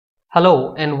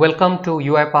Hello and welcome to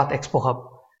UiPath Expo Hub.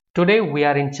 Today we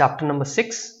are in chapter number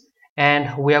 6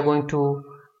 and we are going to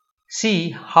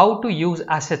see how to use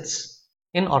assets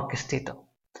in Orchestrator.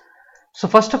 So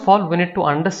first of all, we need to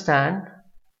understand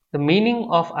the meaning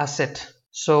of asset.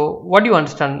 So what you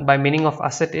understand by meaning of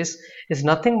asset is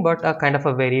nothing but a kind of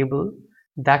a variable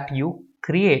that you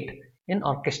create in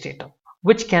Orchestrator,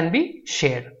 which can be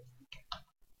shared,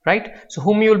 right? So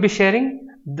whom you will be sharing?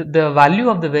 The value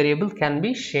of the variable can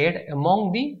be shared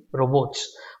among the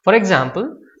robots. For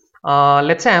example,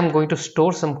 let's say I'm going to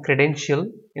store some credential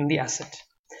in the asset.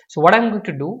 So what I'm going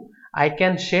to do, I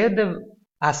can share the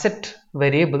asset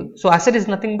variable. So asset is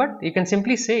nothing but, you can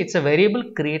simply say it's a variable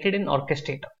created in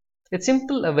Orchestrator. It's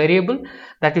simple, a variable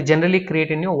that you generally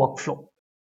create in your workflow.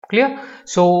 Clear?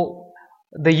 So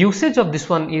the usage of this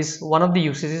one is, one of the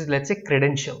usages, let's say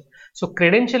credential. So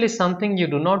credential is something you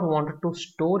do not want to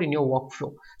store in your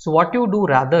workflow. So what you do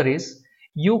rather is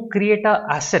you create a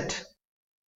asset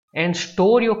and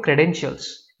store your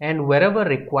credentials, and wherever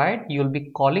required you will be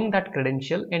calling that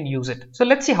credential and use it. So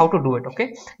let's see how to do it.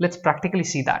 Okay, let's practically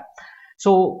see that.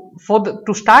 So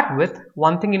to start with,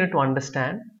 one thing you need to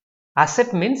understand,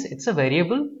 asset means it's a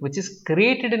variable which is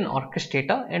created in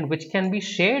Orchestrator and which can be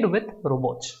shared with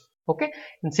robots. Okay,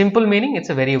 in simple meaning, it's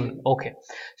a variable. Okay,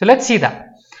 so let's see that.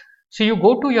 So you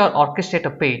go to your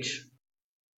Orchestrator page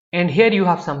and here you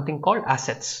have something called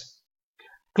assets.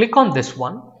 Click on this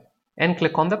one and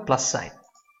click on the plus sign.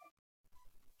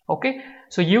 Okay,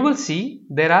 so you will see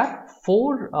there are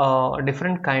four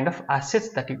different kind of assets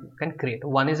that you can create.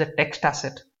 One is a text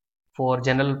asset for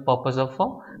general purpose of a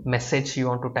message you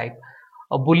want to type.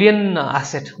 A boolean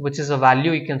asset, which is a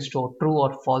value you can store, true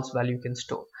or false value you can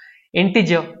store.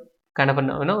 Integer, kind of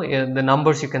the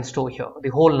numbers you can store here, the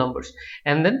whole numbers.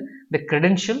 And then the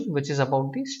credential, which is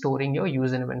about the storing your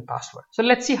username and password. So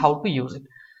let's see how to use it.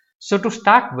 So to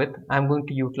start with, I'm going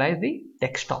to utilize the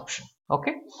text option.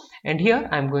 Okay, and here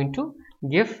I'm going to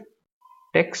give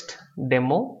text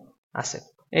demo asset,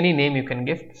 any name you can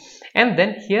give, and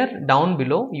then here down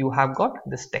below you have got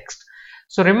this text.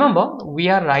 So remember, we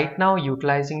are right now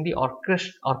utilizing the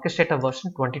Orchestrator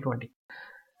version 2020.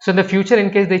 So in the future,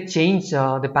 in case they change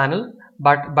the panel,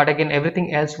 but again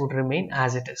everything else would remain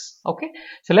as it is. Okay,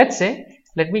 so let's say,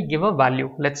 let me give a value,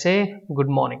 let's say good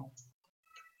morning.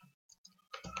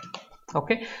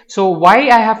 Okay, so why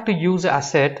I have to use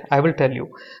asset, I will tell you.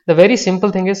 The very simple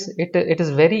thing is, it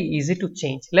is very easy to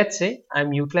change. Let's say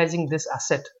I'm utilizing this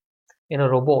asset in a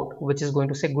robot which is going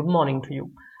to say good morning to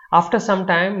you. After some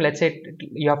time, let's say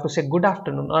you have to say good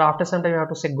afternoon, or after some time you have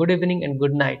to say good evening and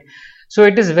good night. So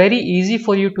it is very easy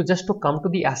for you to just to come to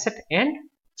the asset and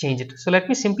change it. So let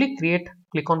me simply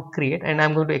click on create, and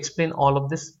I'm going to explain all of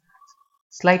this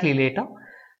slightly later.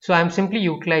 So I'm simply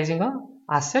utilizing a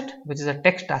asset which is a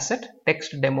text asset,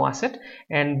 text demo asset,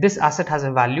 and this asset has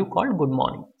a value called good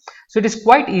morning. So it is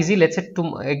quite easy. Let's say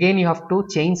again you have to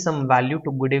change some value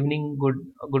to good evening,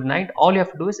 good night. All you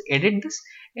have to do is edit this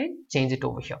and change it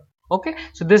over here. Okay,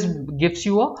 so this gives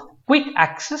you a quick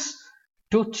access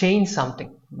to change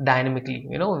something dynamically.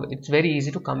 It's very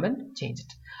easy to come and change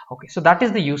it. Okay, so that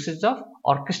is the usage of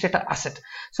Orchestrator asset.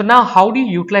 So now how do you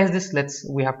utilize this?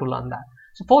 We have to learn that.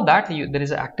 So for that, there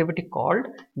is an activity called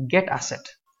get asset.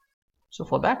 So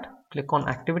for that, click on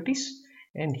activities,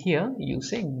 and here you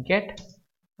say get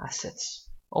assets.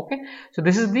 Okay, so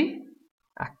this is the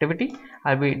activity.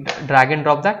 I'll be drag and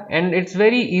drop that, and it's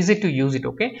very easy to use it.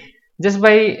 Okay, just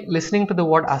by listening to the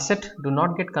word asset, do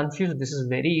not get confused. This is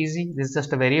very easy. This is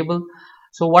just a variable.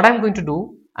 So what I'm going to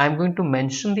do, I'm going to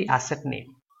mention the asset name.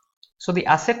 So the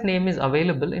asset name is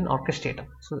available in Orchestrator.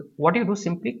 So what you do,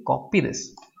 simply copy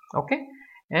this, okay,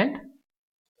 and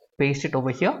paste it over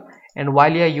here. And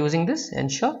while you are using this,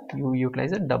 ensure you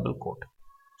utilize a double quote.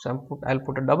 So I'll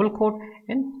put a double quote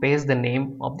and paste the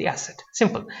name of the asset.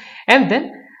 Simple. And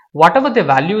then whatever the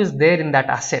value is there in that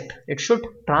asset, it should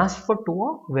transfer to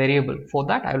a variable. For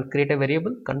that, I will create a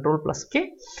variable, control plus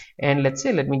K, and let's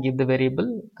say, let me give the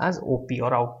variable as OP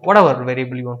or out, whatever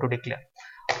variable you want to declare.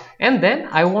 And then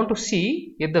I want to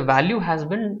see if the value has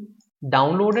been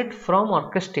downloaded from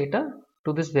Orchestrator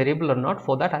to this variable or not.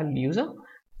 For that, I'll use a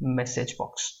message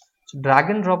box. So drag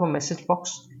and drop a message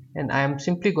box, and I am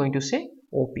simply going to say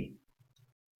OP.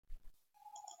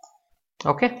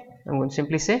 Okay, I'm going to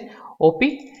simply say OP.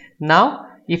 Now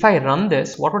if I run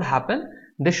this, what would happen?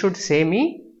 This should say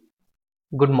me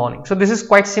good morning. So this is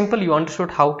quite simple. You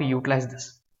understood how to utilize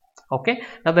this. Okay,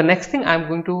 now the next thing I'm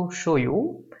going to show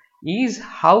you is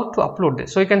how to upload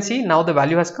this. So you can see now the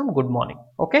value has come good morning.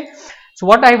 Okay, so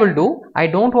what I will do, I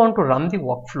don't want to run the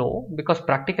workflow, because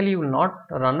practically you will not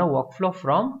run a workflow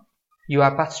from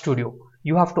UiPath Studio.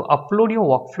 you have to upload your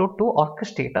workflow to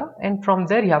Orchestrator, and from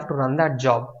there you have to run that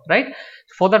job, right?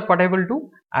 For that, what I will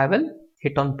do, I will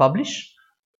hit on publish,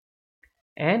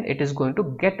 and it is going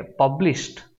to get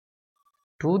published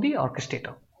to the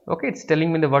Orchestrator. Okay, it's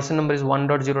telling me the version number is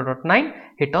 1.0.9.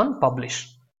 Hit on publish.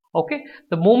 Okay,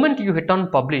 the moment you hit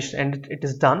on publish and it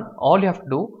is done, all you have to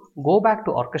do, go back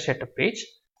to Orchestrator page,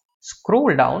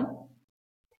 scroll down,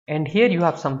 and here you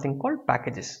have something called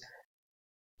packages.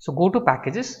 So go to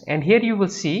packages, and here you will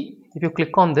see, if you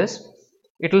click on this,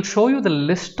 it will show you the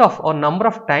list of or number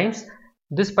of times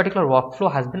this particular workflow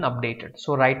has been updated.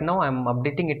 So right now I am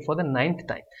updating it for the 9th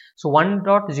time. So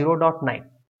 1.0.9.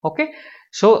 Okay,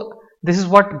 so this is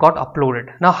what got uploaded.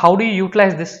 Now how do you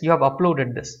utilize this? You have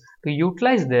uploaded this. To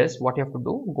utilize this, what you have to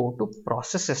do, go to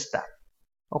processes tab.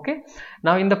 Okay,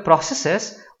 now in the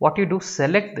processes, what you do,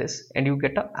 select this and you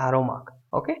get an arrow mark.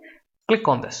 Okay, click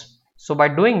on this. So by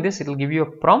doing this, it will give you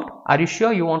a prompt. Are you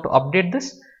sure you want to update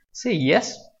this? Say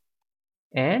yes,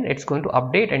 and it's going to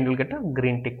update and you'll get a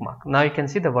green tick mark. Now you can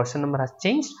see the version number has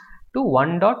changed to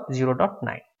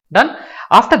 1.0.9. Done.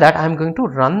 After that, I'm going to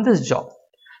run this job.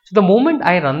 So the moment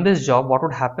I run this job, what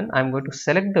would happen? I'm going to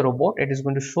select the robot. It is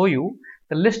going to show you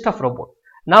the list of robot.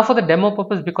 Now for the demo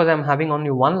purpose, because I'm having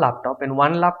only one laptop, in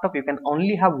one laptop you can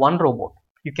only have one robot.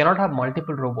 You cannot have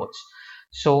multiple robots.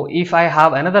 So if I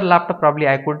have another laptop, probably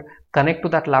I could connect to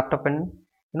that laptop and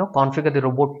configure the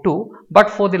robot too. But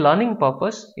for the learning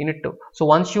purpose, you need to. So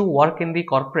once you work in the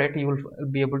corporate, you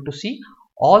will be able to see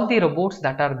all the robots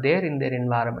that are there in their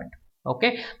environment.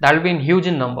 Okay, that will be in huge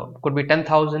in number. Could be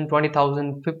 10,000,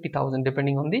 20,000, 50,000,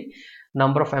 depending on the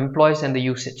number of employees and the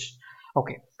usage.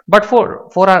 Okay, but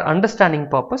for our understanding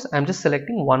purpose, I'm just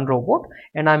selecting one robot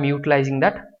and I'm utilizing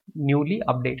that newly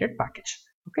updated package.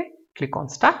 Okay, click on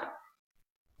start.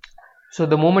 So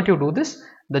the moment you do this,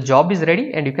 the job is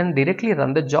ready and you can directly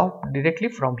run the job directly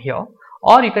from here,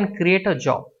 or you can create a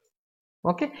job.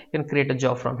 Okay, you can create a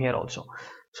job from here also.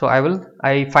 So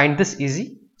I find this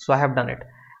easy, so I have done it.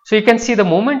 So you can see the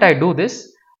moment I do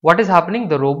this, what is happening?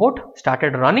 The robot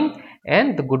started running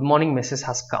and the good morning message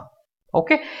has come.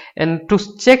 Okay, and to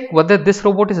check whether this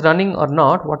robot is running or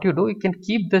not, what you do, you can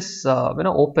keep this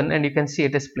open and you can see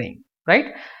it is playing, right?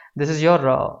 This is your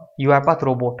UiPath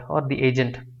robot or the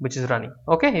agent which is running.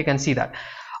 Okay, you can see that.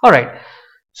 All right,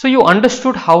 so you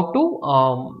understood how to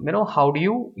how do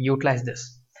you utilize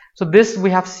this. So this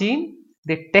we have seen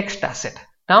the text asset.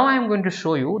 Now I am going to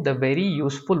show you the very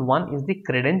useful one is the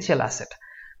credential asset.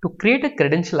 To create a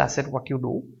credential asset, what you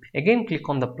do, again click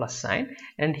on the plus sign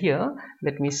and here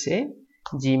let me say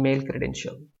Gmail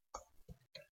credential.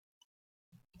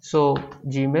 So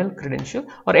Gmail credential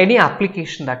or any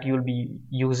application that you will be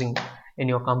using in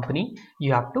your company,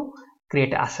 you have to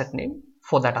create an asset name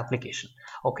for that application.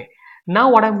 Okay,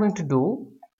 now what I'm going to do,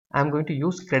 I'm going to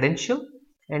use credential,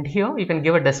 and here you can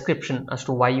give a description as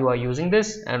to why you are using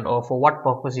this and or for what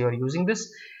purpose you are using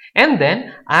this. And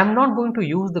then I'm not going to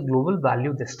use the global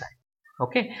value this time.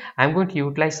 Okay, I'm going to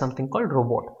utilize something called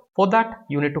robot. For that,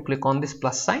 you need to click on this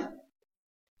plus sign.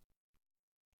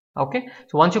 Okay,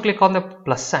 so once you click on the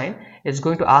plus sign, it's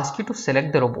going to ask you to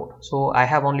select the robot. So I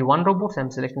have only one robot, so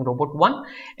I'm selecting robot 1,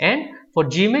 and for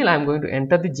Gmail I'm going to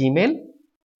enter the Gmail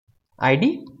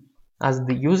ID as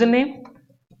the username,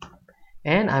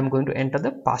 and I'm going to enter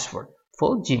the password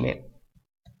for Gmail.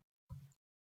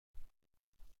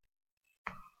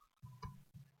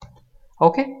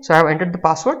 Okay, so I have entered the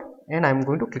password and I'm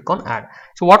going to click on add.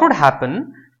 So what would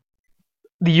happen,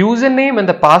 the username and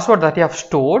the password that you have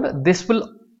stored, this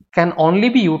can only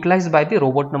be utilized by the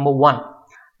robot number 1.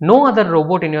 No other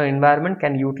robot in your environment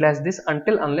can utilize this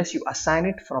unless you assign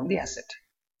it from the asset.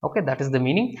 Okay, that is the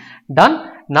meaning.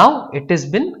 Done. Now it has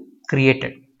been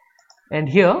created, and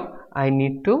here I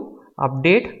need to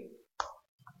update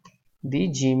the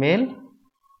Gmail.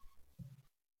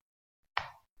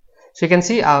 So you can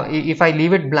see if I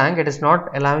leave it blank, it is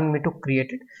not allowing me to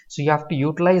create it. So you have to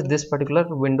utilize this particular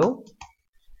window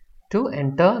to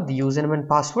enter the username and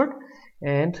password,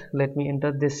 and let me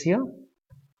enter this here.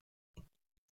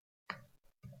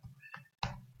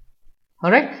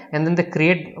 Alright, and then the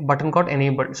create button got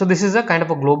enabled. So this is a kind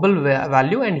of a global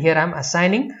value, and here I am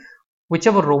assigning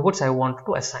whichever robots I want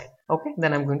to assign. Okay,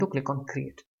 then I'm going to click on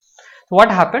create. So what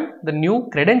happened? The new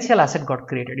credential asset got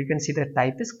created. You can see the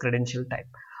type is credential type.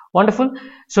 Wonderful.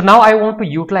 So now I want to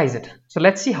utilize it. So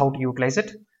let's see how to utilize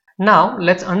it. Now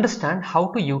let's understand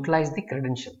how to utilize the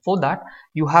credential. For that,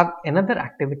 you have another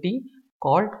activity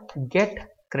called get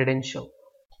credential.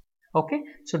 Okay,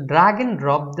 so drag and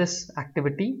drop this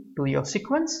activity to your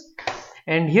sequence,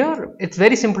 and here it's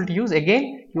very simple to use.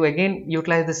 Again, you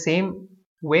utilize the same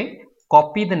way.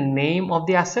 Copy the name of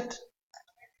the asset,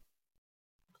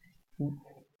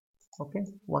 Okay,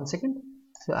 1 second.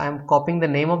 So I am copying the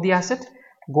name of the asset,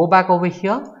 go back over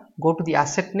here, go to the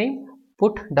asset name,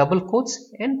 put double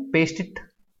quotes and paste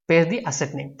the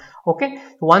asset name. Okay,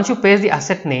 once you paste the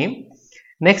asset name,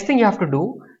 next thing you have to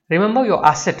do, remember your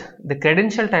asset, the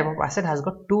credential type of asset has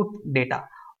got two data.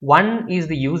 One is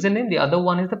the username, the other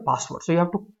one is the password. So you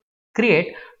have to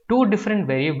create two different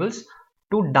variables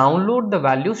to download the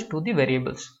values to the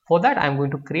variables. For that I am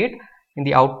going to create in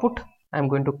the output, I am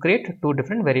going to create two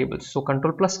different variables. So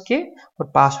control plus K for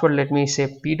password, let me say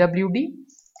pwd,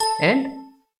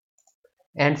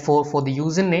 and for the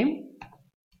username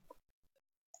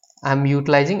I am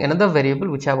utilizing another variable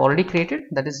which I have already created,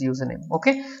 that is username.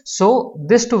 Okay, so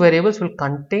these two variables will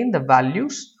contain the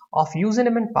values of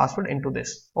username and password into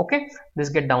this. Okay, this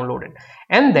get downloaded,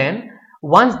 and then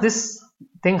once this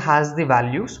thing has the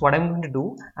values, what I'm going to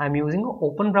do, I'm using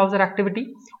open browser activity,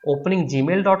 opening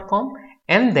gmail.com,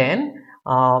 and then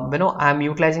I'm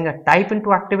utilizing a type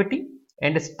into activity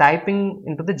and it's typing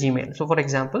into the Gmail. So for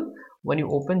example, when you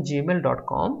open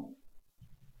gmail.com,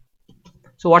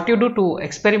 so what you do to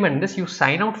experiment this, you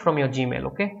sign out from your Gmail.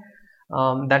 Okay,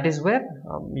 that is where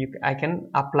I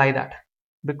can apply that,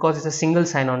 because it's a single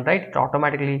sign on, right? It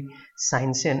automatically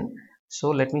signs in. So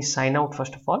let me sign out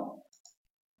first of all.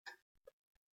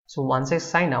 So once I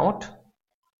sign out,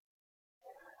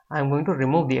 I'm going to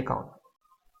remove the account.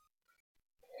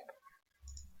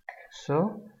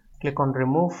 So click on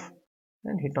remove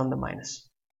and hit on the minus.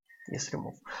 Yes,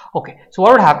 remove. Okay, so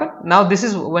what would happen now, this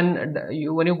is when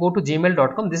you go to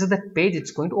gmail.com, this is the page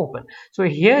it's going to open. So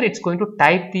here it's going to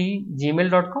type the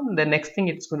gmail.com, the next thing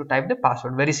it's going to type the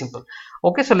password. Very simple.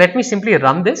 Okay, so let me simply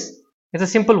run this. It's a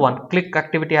simple one. Click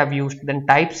activity I have used, then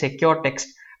type secure text.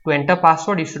 To enter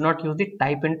password you should not use the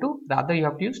type into, rather you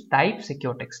have to use type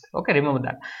secure text. Okay, remember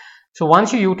that. So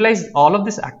once you utilize all of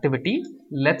this activity,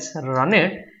 let's run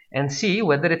it and see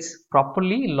whether it's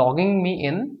properly logging me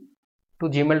in to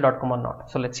gmail.com or not.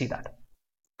 So let's see that.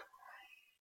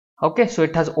 Okay, so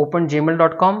it has opened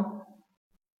gmail.com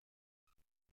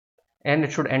and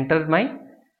it should enter my,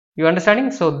 you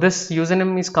understanding? So this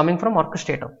username is coming from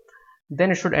Orchestrator.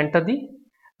 Then it should enter the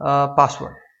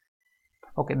password.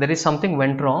 Okay, there is something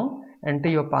went wrong. Enter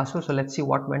your password. So let's see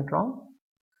what went wrong.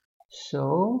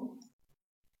 So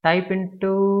type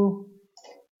into,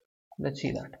 let's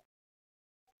see that.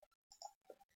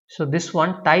 So this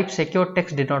one, type secure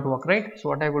text, did not work, right? So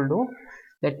what I will do,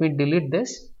 let me delete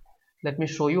this. Let me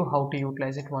show you how to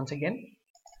utilize it once again.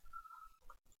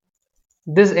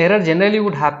 This error generally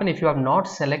would happen if you have not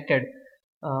selected,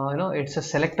 it's a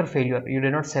selector failure. You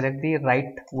did not select the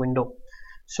right window.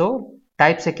 So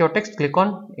type secure text, click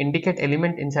on indicate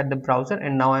element inside the browser,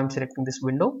 and now I am selecting this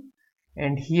window,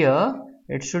 and here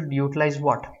it should utilize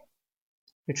what?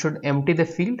 It should empty the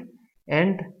field,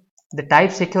 and the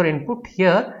type secure input,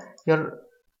 here your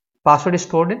password is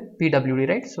stored in pwd,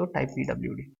 right? So type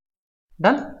pwd.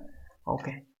 Done.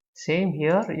 Okay, same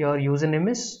here, your username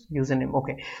is username.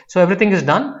 Okay, so everything is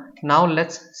done. Now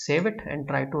let's save it and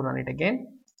try to run it again.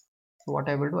 So what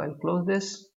I will do, I'll close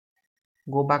this,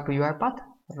 go back to UiPath,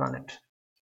 run it.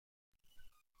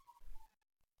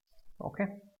 Okay,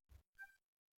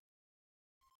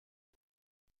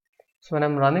 so when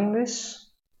I'm running this,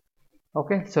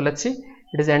 okay, so let's see,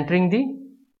 it is entering the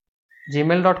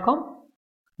gmail.com,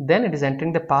 then it is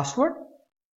entering the password.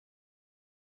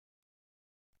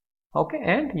 Okay,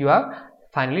 and you have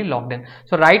finally logged in.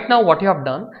 So right now what you have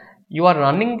done, you are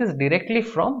running this directly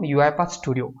from UiPath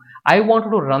Studio. I want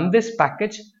to run this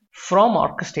package from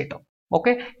Orchestrator.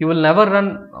 Okay, you will never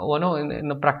run,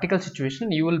 in a practical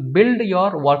situation, you will build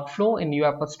your workflow in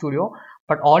UiPath Studio,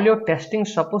 but all your testing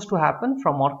is supposed to happen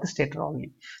from Orchestrator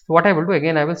only. So what I will do,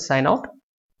 again I will sign out.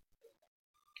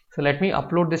 So let me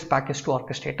upload this package to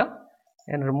Orchestrator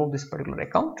and remove this particular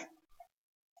account.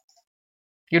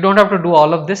 You don't have to do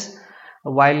all of this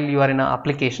while you are in an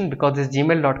application, because this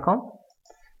gmail.com,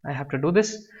 I have to do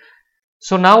this.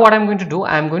 So now what I'm going to do,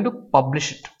 I'm going to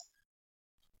publish it.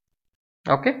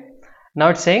 Okay, now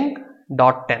it's saying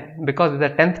 .10 because it's the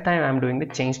 10th time I'm doing the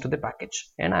change to the package,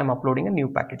 and I'm uploading a new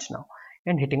package now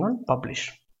and hitting on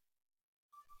publish.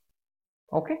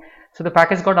 Okay, so the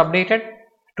package got updated.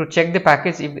 To check the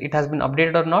package if it has been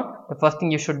updated or not, the first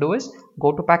thing you should do is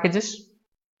go to packages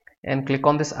and click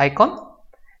on this icon,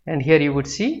 and here you would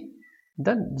see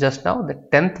just now the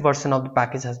 10th version of the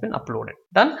package has been uploaded.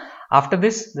 Done. After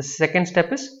this, the second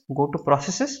step is go to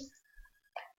processes,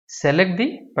 select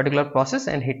the particular process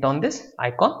and hit on this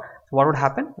icon. So what would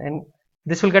happen, and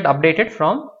this will get updated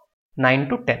from 9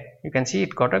 to 10. You can see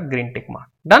it got a green tick mark.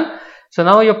 Done. So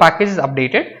now your package is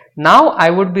updated. Now I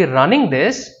would be running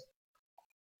this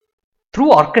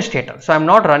through Orchestrator. So I'm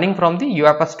not running from the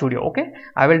UiPath Studio. Okay,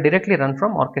 I will directly run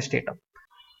from Orchestrator.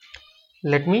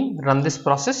 Let me run this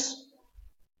process.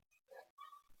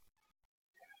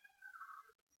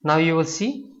 Now you will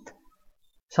see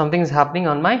something is happening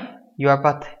on my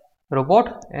UiPath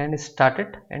robot, and it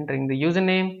started entering the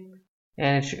username,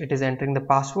 and it is entering the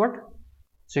password.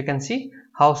 So you can see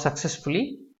how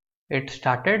successfully it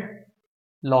started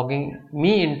logging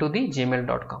me into the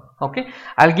gmail.com. okay,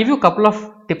 I'll give you a couple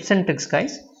of tips and tricks,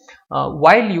 guys,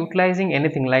 while utilizing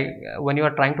anything like when you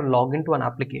are trying to log into an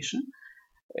application.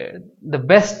 The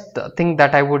best thing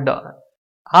that I would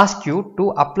ask you to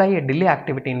apply a delay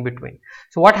activity in between.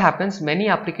 So what happens, many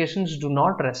applications do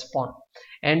not respond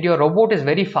and your robot is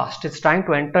very fast, it's trying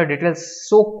to enter details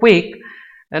so quick,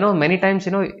 many times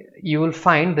you will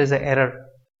find there's an error.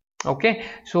 Okay,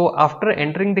 so after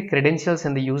entering the credentials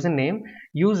and the username,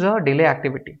 use a delay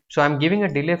activity. So I'm giving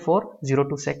a delay for 0 to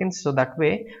 2 seconds, so that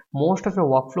way most of your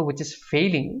workflow which is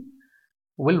failing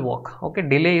will work. Okay,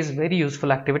 delay is very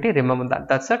useful activity, remember that.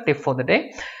 That's a tip for the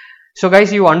day. So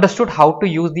guys, you understood how to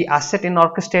use the asset in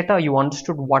Orchestrator, you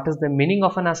understood what is the meaning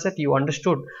of an asset, you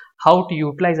understood how to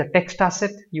utilize a text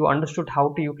asset, you understood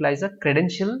how to utilize a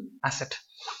credential asset,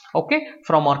 okay,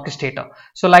 from Orchestrator.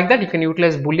 So like that you can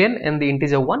utilize boolean and the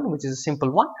integer one, which is a simple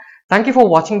one. Thank you for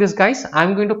watching this, guys.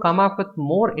 I'm going to come up with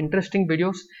more interesting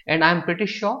videos, and I'm pretty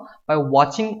sure by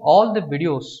watching all the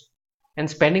videos and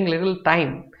spending little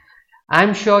time,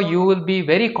 I'm sure you will be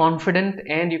very confident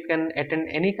and you can attend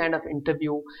any kind of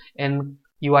interview in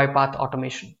UiPath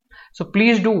automation. So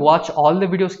please do watch all the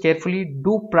videos carefully.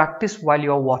 Do practice while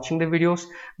you are watching the videos.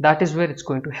 That is where it's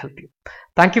going to help you.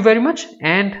 Thank you very much.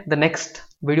 And the next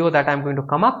video that I'm going to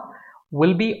come up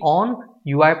will be on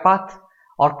UiPath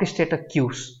Orchestrator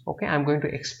queues. Okay, I'm going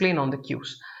to explain on the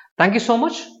queues. Thank you so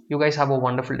much. You guys have a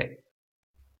wonderful day.